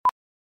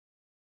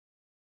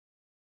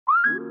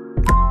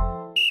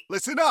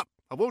Listen up.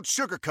 I won't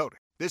sugarcoat it.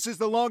 This is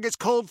the longest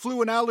cold,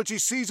 flu, and allergy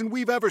season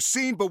we've ever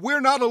seen, but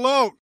we're not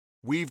alone.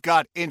 We've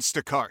got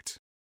Instacart.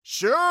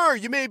 Sure,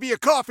 you may be a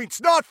coughing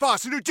snot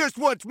faucet who just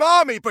wants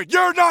mommy, but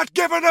you're not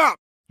giving up.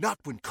 Not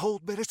when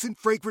cold medicine,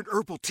 fragrant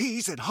herbal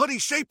teas, and honey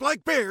shaped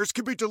like bears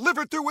can be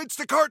delivered through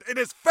Instacart in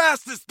as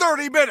fast as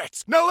 30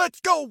 minutes. Now let's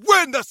go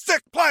win the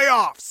sick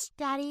playoffs.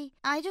 Daddy,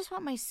 I just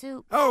want my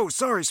soup. Oh,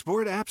 sorry,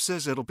 Sport. App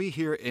says it'll be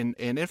here in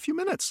a few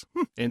minutes.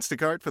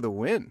 Instacart for the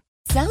win.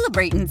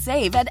 Celebrate and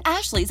save at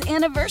Ashley's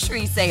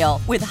Anniversary Sale.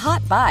 With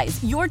Hot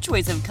Buys, your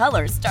choice of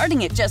colors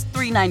starting at just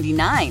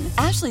 $3.99.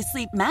 Ashley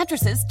Sleep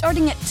mattresses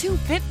starting at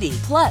 $2.50.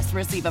 Plus,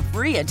 receive a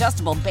free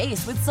adjustable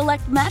base with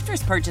select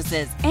mattress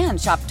purchases. And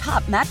shop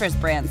top mattress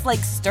brands like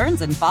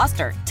Stearns &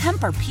 Foster,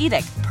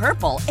 Tempur-Pedic,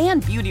 Purple,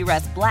 and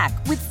Beautyrest Black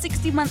with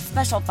 60-month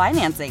special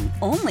financing.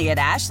 Only at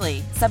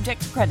Ashley.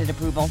 Subject to credit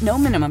approval. No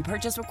minimum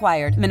purchase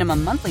required.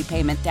 Minimum monthly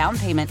payment, down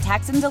payment,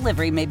 tax, and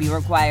delivery may be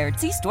required.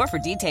 See store for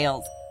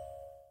details.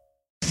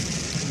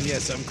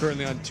 Yes, I'm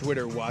currently on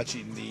Twitter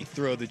watching the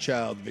Throw the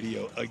Child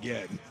video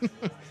again.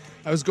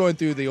 I was going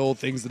through the old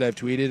things that I've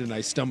tweeted, and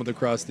I stumbled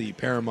across the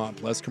Paramount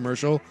Plus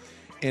commercial,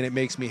 and it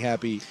makes me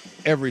happy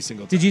every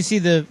single time. Did you see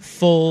the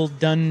full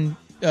Dun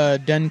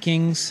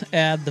Kings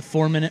ad, the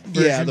 4-minute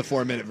version? Yeah, the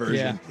 4-minute version.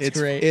 Yeah, it's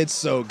great. It's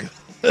so good.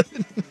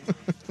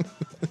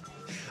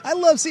 I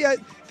love,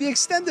 the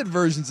extended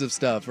versions of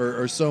stuff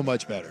are so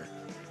much better.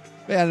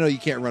 Man, I know you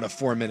can't run a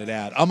 4-minute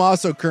ad. I'm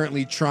also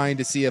currently trying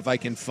to see if I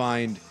can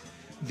find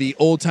the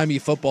old-timey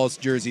footballs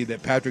jersey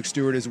that Patrick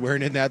Stewart is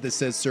wearing in that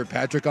says Sir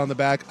Patrick on the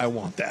back. I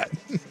want that.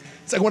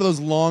 It's like one of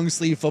those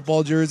long-sleeve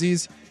football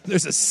jerseys.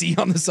 There's a C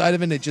on the side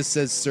of it, and it just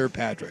says Sir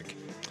Patrick.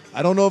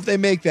 I don't know if they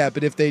make that,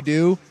 but if they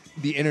do,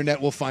 the internet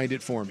will find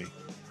it for me.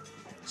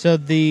 So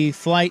the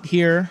flight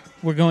here,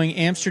 we're going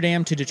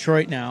Amsterdam to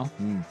Detroit now.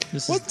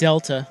 This is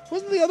Delta.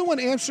 Wasn't the other one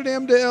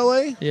Amsterdam to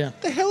L.A.? Yeah.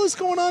 What the hell is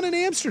going on in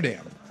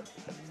Amsterdam?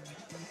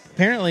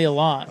 Apparently a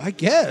lot. I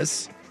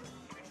guess.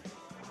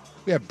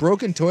 We have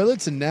broken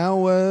toilets and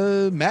now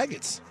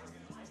maggots.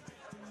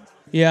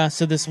 Yeah,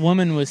 so this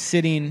woman was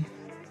sitting,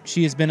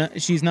 she's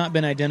not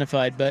been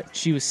identified, but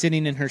she was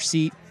sitting in her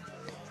seat,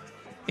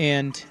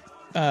 and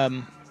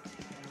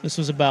this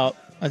was about,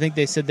 I think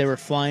they said they were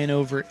flying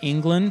over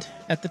England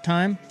at the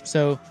time,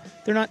 so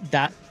they're not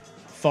that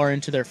far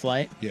into their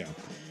flight. Yeah.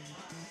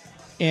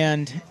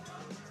 And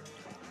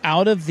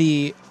out of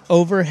the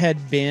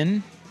overhead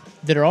bin,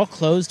 that are all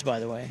closed, by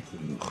the way,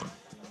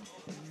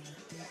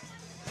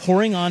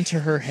 pouring onto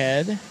her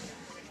head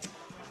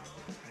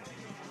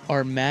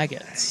are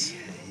maggots.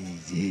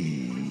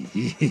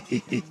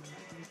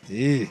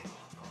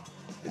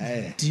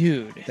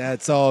 Dude.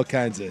 That's all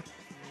kinds of...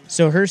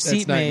 So her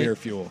That's nightmare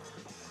fuel.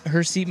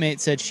 Her seatmate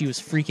said she was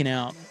freaking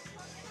out.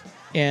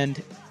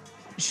 And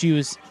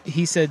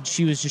he said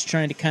she was just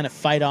trying to kind of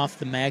fight off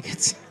the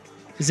maggots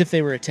as if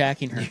they were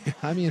attacking her.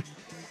 I mean,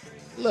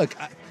 look...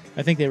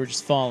 I think they were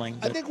just falling.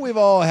 I think we've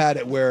all had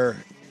it where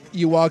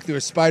you walk through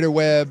a spider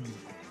web,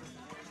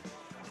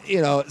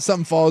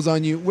 something falls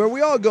on you, where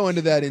we all go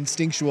into that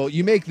instinctual,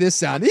 you make this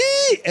sound,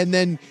 and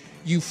then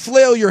you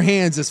flail your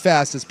hands as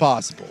fast as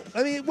possible.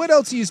 I mean, what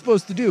else are you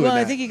supposed to do? Well,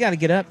 I think you got to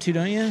get up too,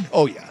 don't you?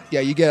 Oh, yeah.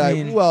 Yeah, you get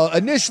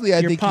initially,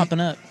 I think you're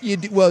popping up. You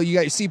got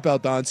your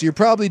seatbelt on, so you're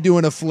probably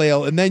doing a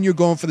flail, and then you're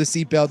going for the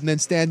seatbelt, and then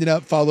standing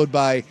up, followed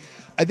by,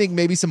 I think,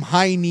 maybe some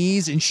high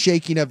knees and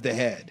shaking of the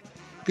head.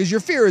 Because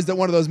your fear is that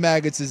one of those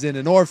maggots is in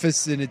an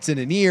orifice and it's in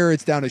an ear,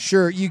 it's down a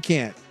shirt. You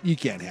can't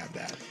have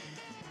that.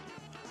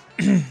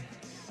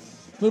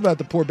 What about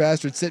the poor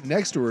bastard sitting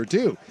next to her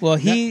too? Well,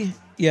 he's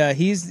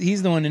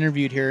the one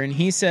interviewed here, and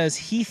he says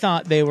he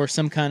thought they were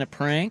some kind of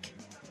prank,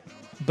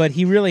 but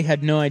he really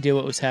had no idea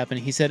what was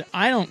happening. He said,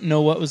 I don't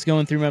know what was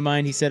going through my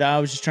mind. He said,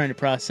 I was just trying to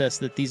process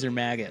that these are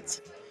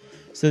maggots.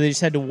 So they just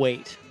had to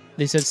wait.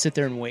 They said sit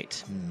there and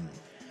wait.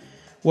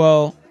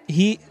 Well,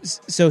 he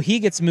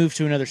gets moved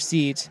to another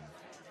seat.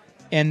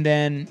 And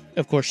then,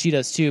 of course, she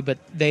does too, but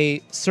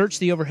they searched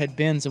the overhead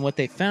bins, and what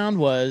they found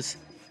was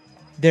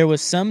there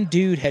was some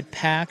dude had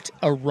packed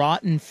a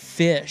rotten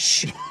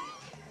fish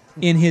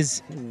in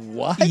his...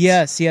 What?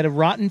 Yes, he had a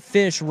rotten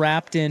fish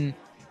wrapped in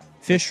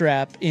fish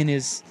wrap in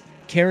his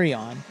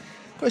carry-on.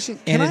 Question,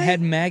 and it had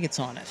maggots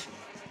on it.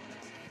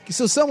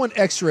 So someone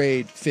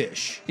x-rayed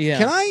fish. Yeah.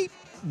 Can I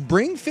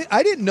bring fish?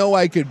 I didn't know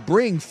I could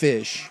bring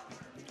fish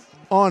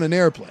on an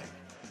airplane.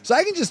 So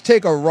I can just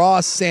take a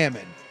raw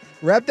salmon,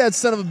 wrap that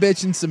son of a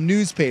bitch in some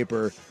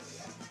newspaper,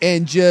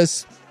 and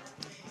just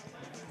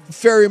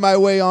ferry my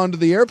way onto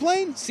the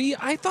airplane? See,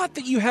 I thought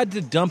that you had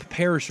to dump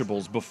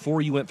perishables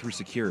before you went through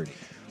security.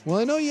 Well,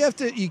 I know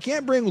you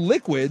can't bring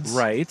liquids.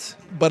 Right.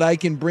 But I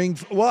can bring,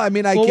 what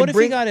if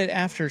you got it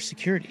after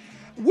security?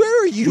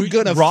 Where are you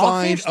going to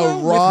find fish, though,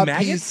 a raw with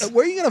piece? maggots?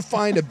 Where are you going to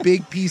find a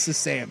big piece of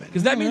salmon?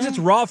 Because that means it's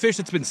raw fish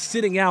that's been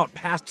sitting out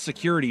past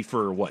security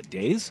for,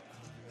 days?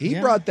 He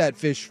brought that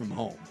fish from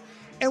home.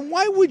 And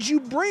why would you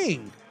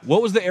bring?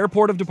 What was the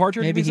airport of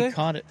departure? Maybe did you he say?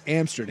 caught it.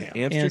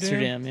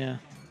 Amsterdam, yeah.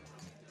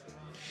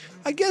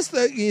 I guess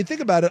that you think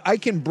about it, I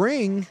can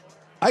bring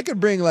I could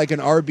bring like an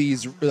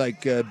Arby's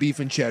like beef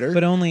and cheddar.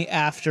 But only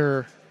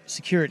after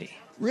security.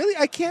 Really?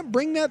 I can't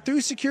bring that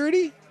through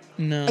security?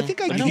 No. I think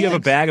I Like, can. if you have a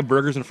bag of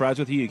burgers and fries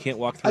with you, you can't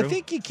walk through? I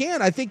think you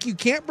can. I think you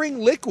can't bring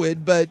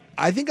liquid, but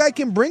I think I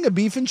can bring a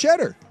beef and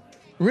cheddar.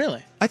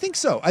 Really? I think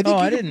so. I think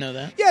I you didn't know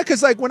that. Yeah,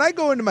 because like when I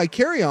go into my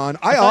carry-on,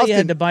 I thought often you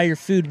had to buy your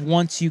food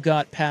once you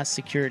got past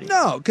security.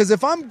 No, because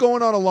if I'm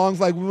going on a long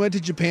flight, we went to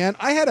Japan,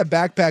 I had a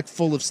backpack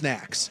full of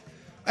snacks.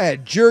 I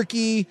had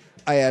jerky,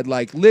 I had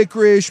like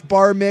licorice,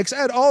 bar mix, I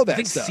had all that I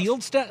think stuff.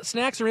 sealed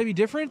snacks are maybe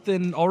different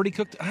than already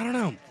cooked. I don't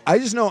know. I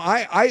just know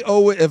I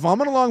owe it. If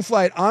I'm on a long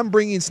flight, I'm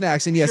bringing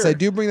snacks, and yes, Sure. I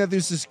do bring that through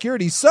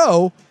security.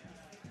 So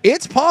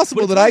it's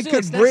possible But that I it's mostly,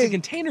 like, could snacks in bring.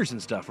 containers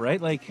and stuff,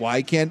 right? Like,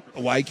 Why can't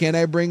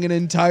I bring an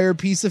entire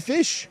piece of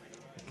fish?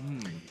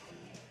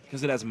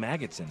 because it has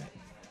maggots in it.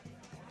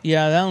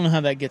 Yeah, I don't know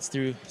how that gets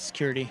through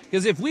security.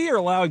 Because if we are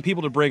allowing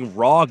people to bring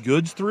raw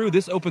goods through,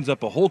 this opens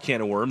up a whole can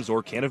of worms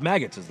or can of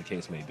maggots, as the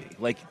case may be.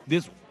 Like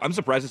this, I'm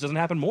surprised this doesn't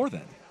happen more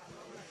then.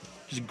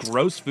 Just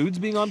gross foods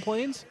being on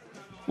planes.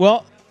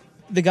 Well,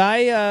 the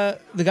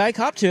guy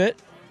copped to it.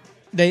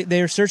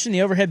 They are searching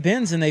the overhead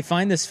bins and they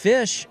find this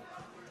fish,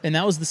 and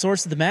that was the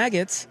source of the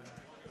maggots.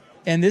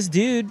 And this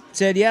dude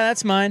said, "Yeah,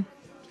 that's mine."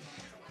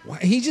 Why,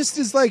 he just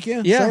is like,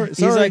 yeah, Yeah, sorry, he's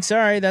sorry. like,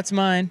 "Sorry, that's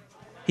mine."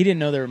 He didn't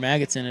know there were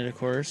maggots in it, of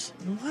course.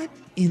 What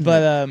in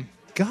But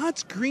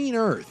God's green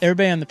earth?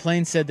 everybody on the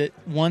plane said that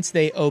once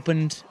they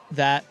opened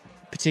that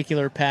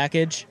particular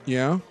package,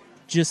 Yeah.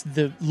 just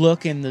the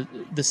look and the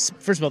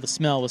first of all, the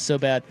smell was so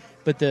bad,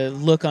 but the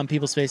look on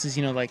people's faces,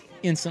 like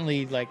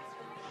instantly like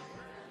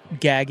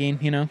gagging,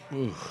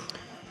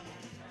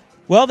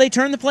 Well, they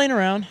turned the plane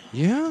around.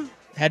 Yeah.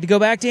 Had to go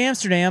back to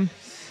Amsterdam.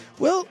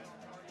 Well,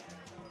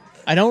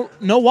 I don't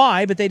know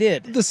why, but they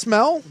did. the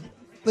smell,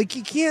 like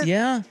you can't.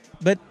 Yeah,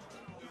 but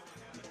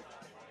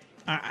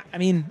I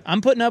mean, I'm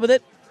putting up with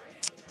it.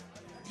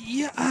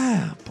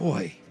 Yeah,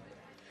 boy,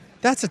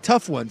 that's a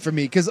tough one for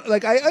me because,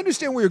 like, I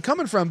understand where you're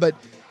coming from, but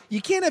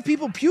you can't have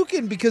people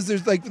puking because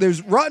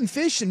there's rotten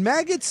fish and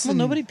maggots. Well, and,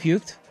 nobody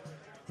puked.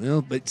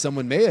 Well, but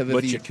someone may have.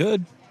 But you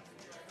could.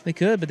 They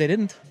could, but they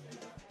didn't.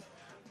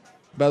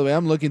 By the way,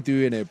 I'm looking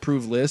through an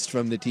approved list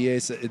from the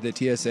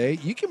TSA.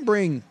 You can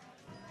bring.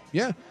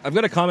 Yeah, I've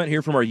got a comment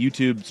here from our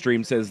YouTube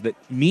stream says that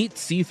meat,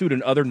 seafood,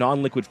 and other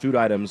non-liquid food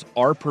items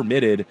are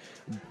permitted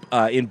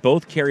in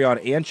both carry-on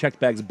and checked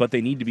bags, but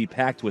they need to be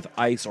packed with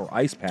ice or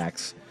ice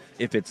packs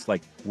if it's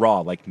like raw,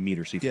 like meat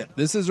or seafood. yeah.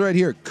 This is right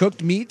here: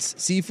 cooked meats,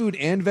 seafood,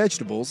 and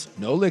vegetables.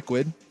 No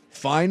liquid.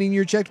 Fine in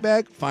your checked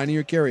bag. Fine in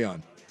your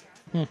carry-on.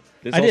 This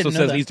I didn't also know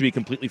says that. it needs to be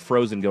completely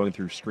frozen going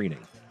through screening.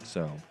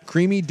 So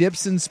Creamy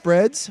dips and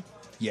spreads.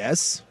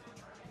 Yes.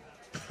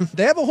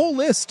 They have a whole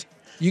list.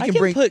 You I can can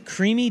bring. put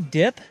creamy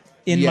dip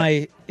in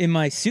Yeah.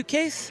 my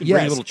suitcase. bring a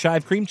Yes. little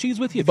chive cream cheese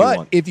with you if you But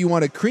want. if you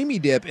want a creamy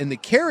dip in the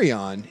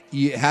carry-on,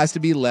 it has to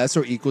be less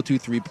or equal to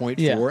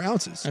 3.4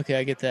 ounces. Okay,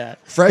 I get that.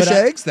 Fresh But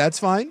eggs, that's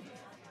fine.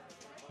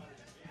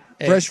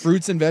 Fresh eggs.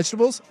 fruits and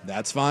vegetables,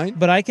 that's fine.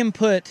 But I can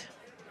put.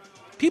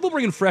 People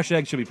bringing fresh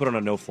eggs should be put on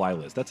a no-fly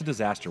list. That's a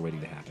disaster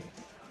waiting to happen.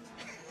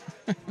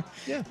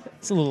 Yeah.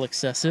 It's a little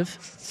excessive.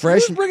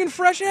 Fresh, Who's bringing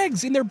fresh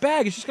eggs in their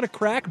bag? It's just going to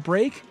crack,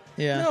 break?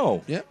 Yeah.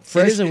 No. yeah, It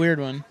fresh. is a weird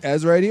one.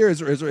 As right here, as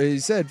he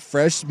said,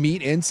 fresh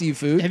meat and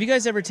seafood. Have you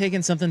guys ever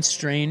taken something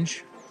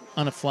strange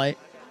on a flight,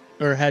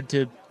 or had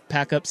to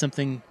pack up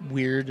something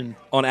weird? And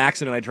On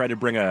accident, I tried to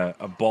bring a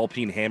ball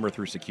peen hammer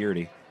through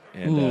security,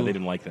 and Ooh. they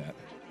didn't like that.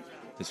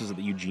 This was at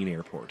the Eugene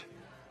airport.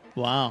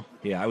 wow,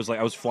 Yeah, I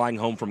was flying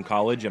home from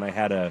college, and I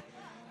had a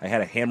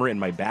hammer in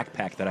my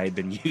backpack that I had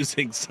been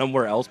using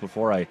somewhere else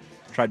before I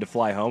tried to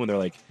fly home, and they're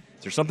like,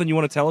 "Is there something you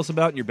want to tell us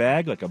about in your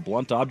bag, like a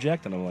blunt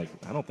object?" And I'm like,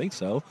 "I don't think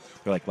so."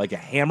 They're like a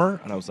hammer,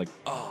 and I was like,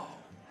 "Oh,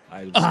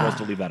 I was supposed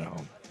to leave that at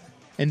home."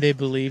 and they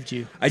believed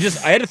you, I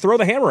had to throw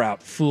the hammer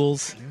out.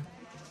 fools.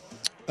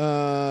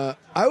 I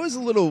was a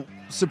little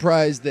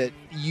surprised that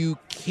you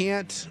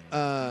can't.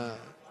 I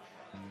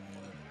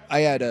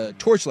had a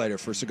torch lighter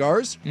for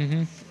cigars.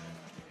 Mm-hmm.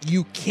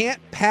 You can't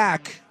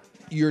pack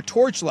your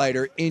torch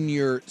lighter in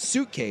your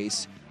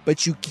suitcase,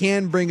 but you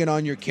can bring it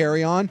on your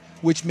carry-on,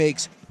 which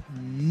makes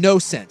no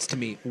sense to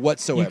me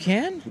whatsoever. You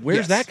can? Where's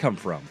Yes. that come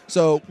from?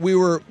 So we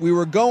were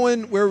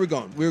going. Where were we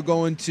going? We were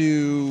going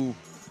to.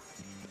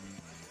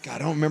 God, I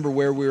don't remember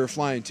where we were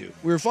flying to.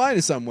 We were flying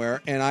to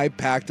somewhere, and I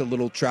packed a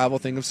little travel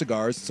thing of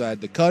cigars. So I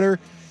had the cutter,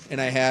 and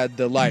I had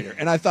the lighter,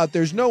 and I thought,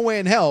 "There's no way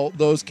in hell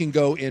those can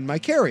go in my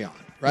carry-on,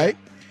 right?"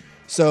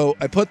 So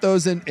I put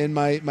those in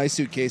my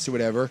suitcase or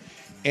whatever,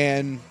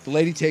 and the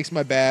lady takes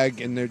my bag,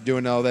 and they're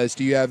doing all this.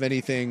 Do you have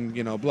anything,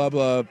 blah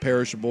blah,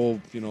 perishable,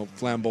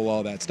 flammable,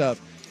 all that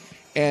stuff?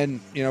 And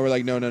we're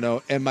like,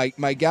 no. And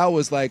my gal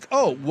was like,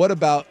 "Oh, what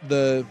about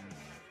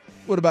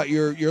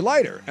your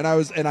lighter?" And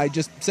I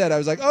just said, I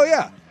was like, "Oh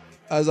yeah,"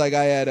 I was like,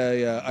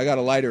 I got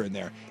a lighter in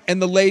there." And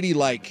the lady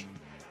like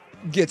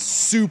gets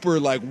super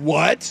like,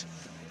 "What?"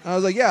 I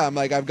was like, "Yeah." I'm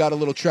like, "I've got a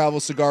little travel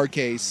cigar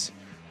case,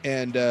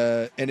 and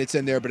it's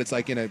in there, but it's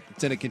like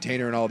it's in a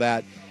container and all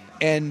that."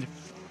 And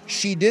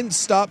she didn't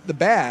stop the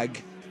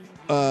bag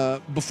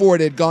before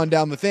it had gone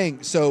down the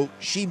thing. So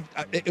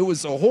it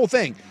was a whole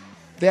thing.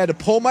 They had to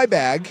pull my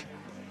bag.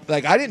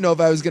 Like, I didn't know if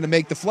I was going to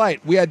make the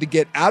flight. We had to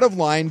get out of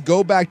line,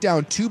 go back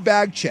down to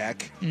bag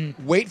check,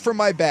 wait for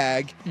my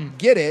bag,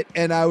 get it.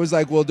 And I was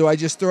like, well, do I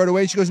just throw it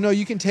away? She goes, no,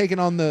 you can take it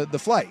on the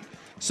flight.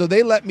 So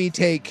they let me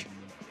take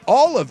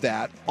all of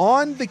that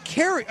on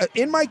the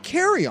in my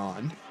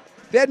carry-on.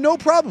 They had no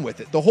problem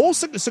with it. The whole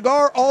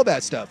cigar, all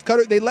that stuff.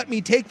 They let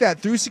me take that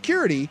through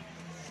security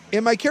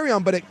in my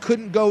carry-on, but it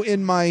couldn't go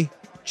in my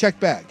check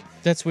bag.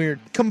 That's weird.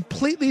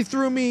 Completely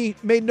threw me,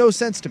 made no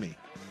sense to me.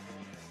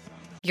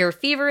 Your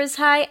fever is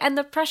high and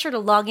the pressure to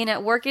log in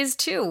at work is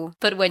too.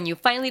 But when you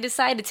finally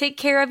decide to take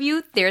care of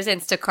you, there's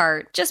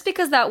Instacart. Just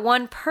because that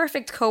one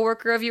perfect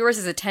coworker of yours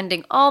is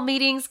attending all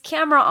meetings,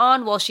 camera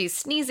on while she's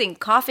sneezing,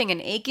 coughing,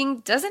 and aching,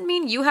 doesn't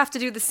mean you have to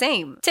do the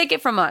same. Take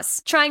it from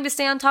us. Trying to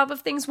stay on top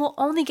of things will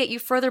only get you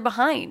further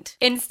behind.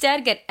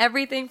 Instead, get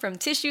everything from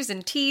tissues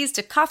and teas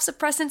to cough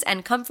suppressants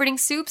and comforting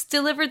soups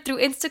delivered through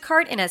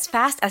Instacart in as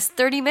fast as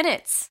 30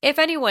 minutes. If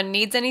anyone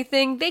needs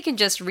anything, they can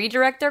just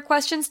redirect their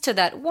questions to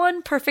that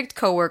one perfect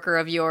coworker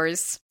of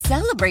yours.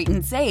 Celebrate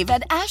and save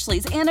at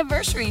Ashley's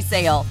Anniversary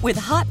Sale. With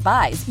Hot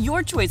Buys,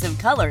 your choice of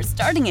colors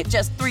starting at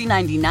just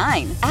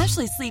 $3.99.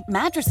 Ashley Sleep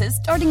mattresses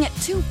starting at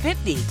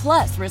 $2.50.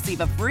 Plus,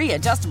 receive a free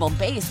adjustable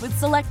base with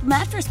select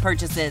mattress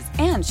purchases.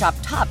 And shop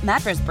top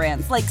mattress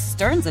brands like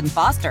Stearns &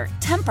 Foster,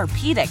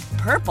 Tempur-Pedic,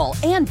 Purple,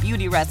 and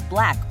Beautyrest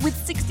Black with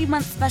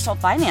 60-month special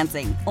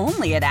financing.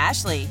 Only at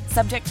Ashley.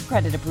 Subject to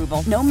credit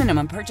approval. No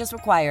minimum purchase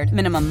required.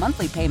 Minimum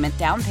monthly payment,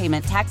 down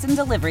payment, tax, and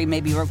delivery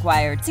may be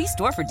required. See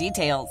store for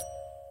details.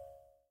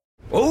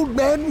 Old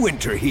Man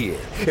Winter here.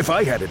 If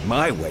I had it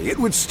my way, it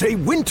would stay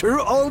winter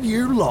all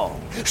year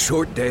long.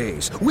 Short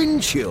days,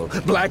 wind chill,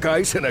 black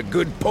ice, and a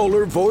good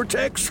polar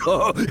vortex.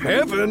 Oh,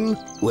 heaven!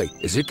 Wait,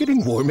 is it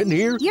getting warm in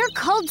here? Your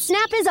cold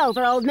snap is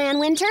over, Old Man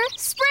Winter.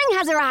 Spring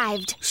has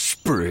arrived.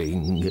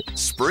 Spring.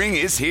 Spring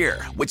is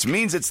here, which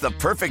means it's the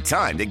perfect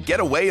time to get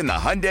away in the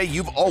Hyundai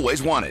you've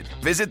always wanted.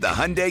 Visit the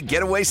Hyundai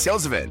Getaway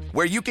Sales Event,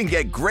 where you can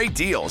get great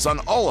deals on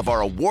all of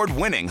our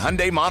award-winning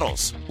Hyundai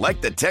models,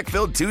 like the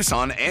tech-filled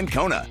Tucson and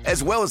Kona,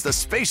 as well as the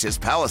spacious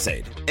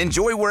Palisade.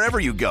 Enjoy wherever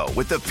you go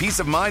with the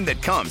peace of mind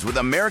that comes with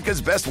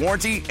America's best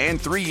warranty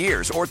and 3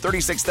 years or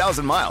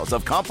 36,000 miles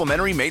of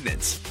complimentary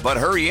maintenance. But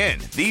hurry in,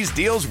 these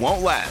deals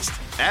won't last.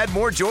 Add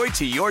more joy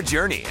to your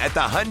journey at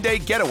the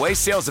Hyundai Getaway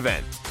Sales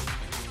Event.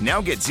 Now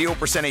get 0%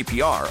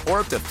 APR or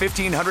up to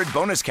 $1,500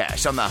 bonus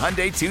cash on the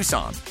Hyundai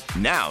Tucson.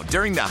 Now,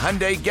 during the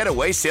Hyundai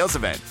Getaway Sales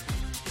Event.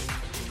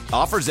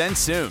 Offers end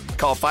soon.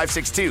 Call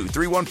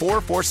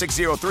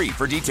 562-314-4603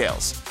 for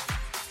details.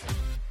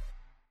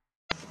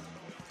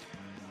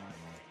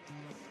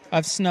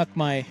 I've snuck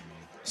my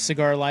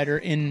cigar lighter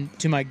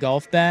into my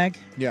golf bag.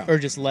 Yeah. Or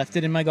just left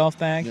it in my golf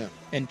bag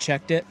and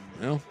checked it.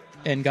 Well,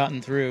 and gotten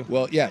through.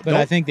 Well, yeah. But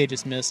I think they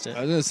just missed it.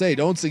 I was going to say,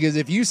 don't, because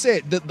if you say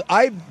it,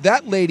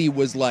 that lady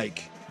was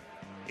like,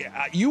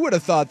 you would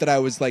have thought that I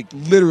was like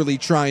literally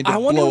trying to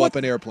blow up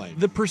an airplane.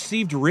 The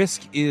perceived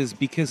risk is,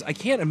 because I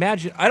can't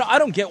imagine. I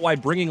don't get why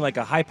bringing like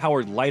a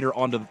high-powered lighter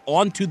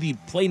onto the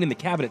plane in the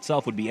cabin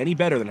itself would be any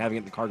better than having it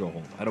in the cargo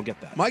hold. I don't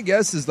get that. My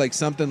guess is like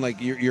something like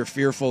you're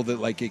fearful that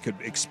like it could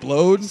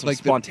explode, some like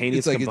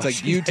spontaneous. It's like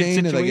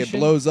butane and like it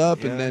blows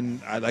up, and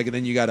then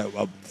then you got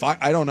a fire.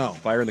 I don't know.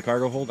 Fire in the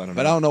cargo hold. I don't know.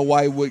 But I don't know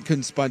why it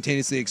couldn't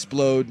spontaneously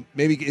explode.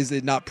 Maybe is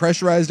it not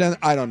pressurized down?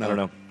 I don't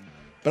know.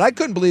 But I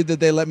couldn't believe that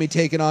they let me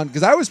take it on,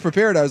 because I was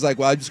prepared. I was like,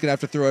 well, I'm just going to have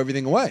to throw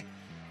everything away.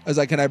 I was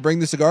like, can I bring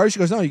the cigars? She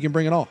goes, no, you can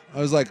bring it all. I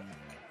was like,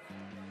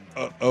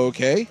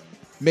 okay.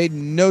 Made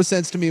no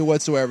sense to me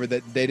whatsoever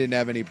that they didn't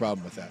have any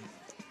problem with that.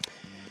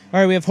 All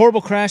right, we have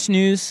horrible crash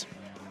news.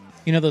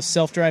 You know those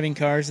self-driving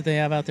cars that they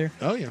have out there?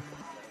 Oh, yeah.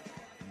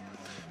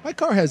 My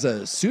car has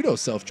a pseudo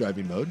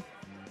self-driving mode.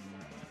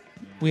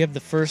 We have the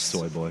first...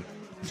 Soy boy.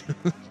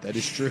 That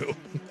is true.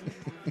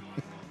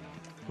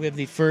 We have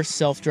the first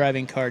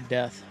self-driving car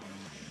death.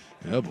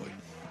 Oh, boy.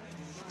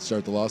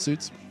 Start the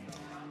lawsuits?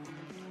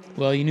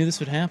 Well, you knew this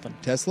would happen.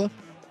 Tesla?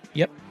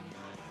 Yep.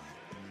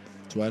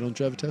 That's why I don't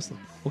drive a Tesla.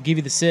 We'll give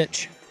you the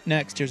sitch.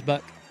 Next, here's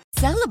Buck.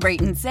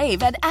 Celebrate and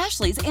save at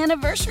Ashley's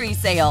Anniversary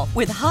Sale.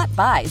 With Hot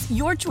Buys,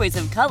 your choice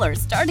of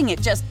colors starting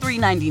at just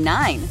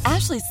 $3.99.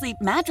 Ashley Sleep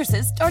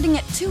mattresses starting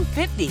at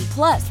 $2.50.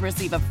 Plus,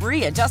 receive a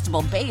free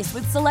adjustable base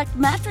with select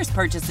mattress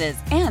purchases.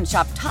 And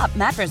shop top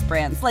mattress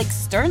brands like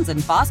Stearns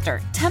 & Foster,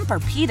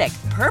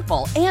 Tempur-Pedic,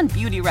 Purple, and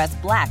Beautyrest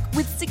Black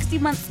with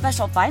 60-month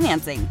special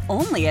financing.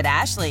 Only at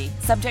Ashley.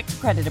 Subject to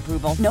credit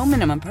approval. No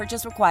minimum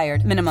purchase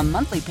required. Minimum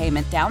monthly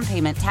payment, down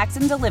payment, tax,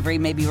 and delivery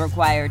may be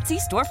required. See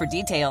store for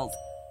details.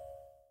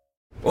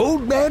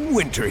 Old Man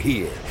Winter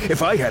here.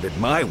 If I had it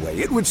my way,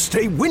 it would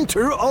stay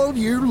winter all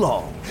year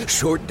long.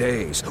 Short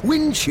days,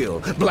 wind chill,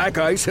 black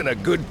ice, and a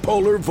good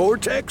polar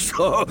vortex.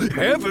 Oh,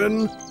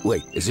 heaven!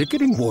 Wait, is it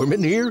getting warm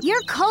in here?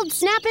 Your cold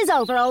snap is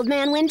over, Old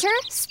Man Winter.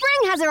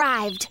 Spring has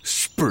arrived.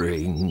 Spring.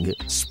 spring.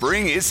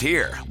 Spring is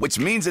here, which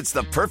means it's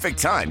the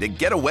perfect time to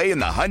get away in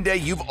the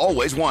Hyundai you've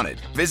always wanted.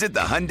 Visit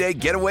the Hyundai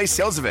Getaway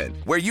Sales Event,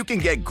 where you can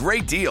get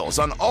great deals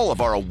on all of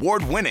our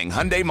award-winning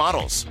Hyundai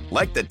models,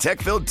 like the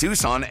tech-filled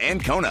Tucson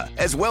and Kona,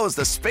 as well as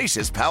the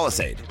spacious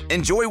Palisade.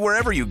 Enjoy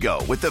wherever you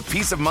go with the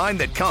peace of mind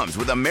that comes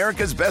with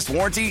America's best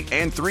warranty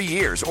and 3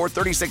 years or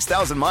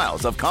 36,000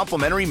 miles of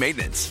complimentary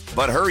maintenance.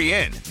 But hurry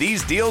in,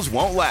 these deals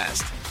won't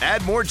last.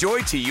 Add more joy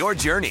to your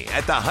journey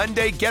at the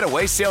Hyundai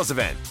Getaway Sales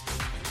Event.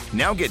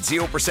 Now get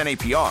 0%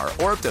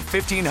 APR or up to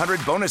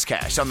 $1,500 bonus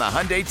cash on the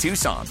Hyundai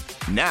Tucson.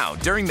 Now,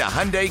 during the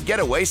Hyundai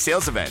Getaway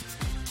Sales Event.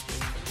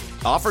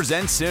 Offers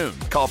end soon.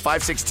 Call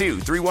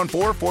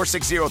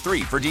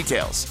 562-314-4603 for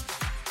details.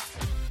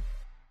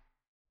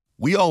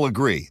 We all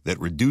agree that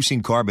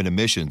reducing carbon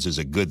emissions is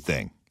a good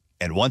thing.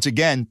 And once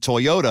again,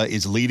 Toyota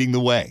is leading the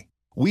way.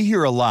 We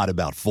hear a lot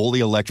about fully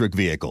electric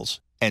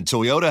vehicles, and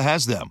Toyota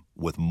has them,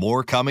 with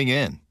more coming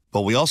in.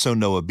 But we also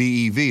know a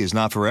BEV is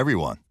not for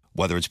everyone,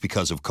 whether it's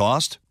because of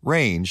cost,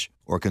 range,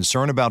 or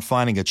concern about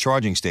finding a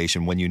charging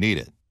station when you need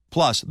it.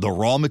 Plus, the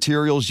raw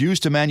materials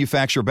used to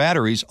manufacture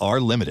batteries are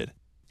limited.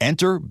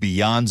 Enter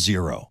Beyond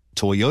Zero,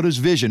 Toyota's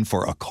vision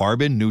for a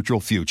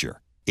carbon-neutral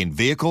future. In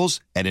vehicles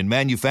and in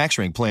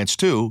manufacturing plants,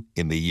 too,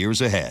 in the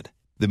years ahead.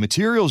 The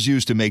materials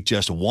used to make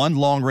just one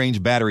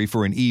long-range battery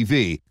for an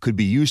EV could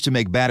be used to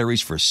make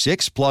batteries for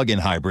 6 plug-in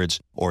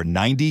hybrids or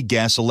 90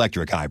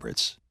 gas-electric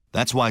hybrids.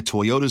 That's why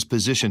Toyota's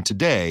position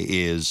today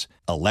is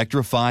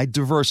electrified,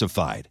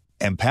 diversified,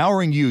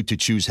 empowering you to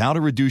choose how to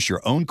reduce your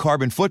own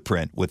carbon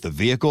footprint with the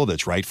vehicle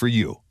that's right for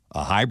you,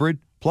 a hybrid,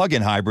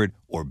 plug-in hybrid,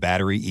 or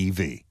battery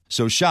EV.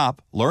 So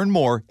shop, learn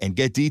more, and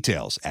get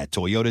details at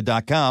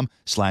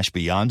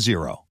toyota.com/beyond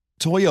zero.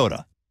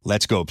 Toyota,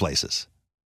 let's go places.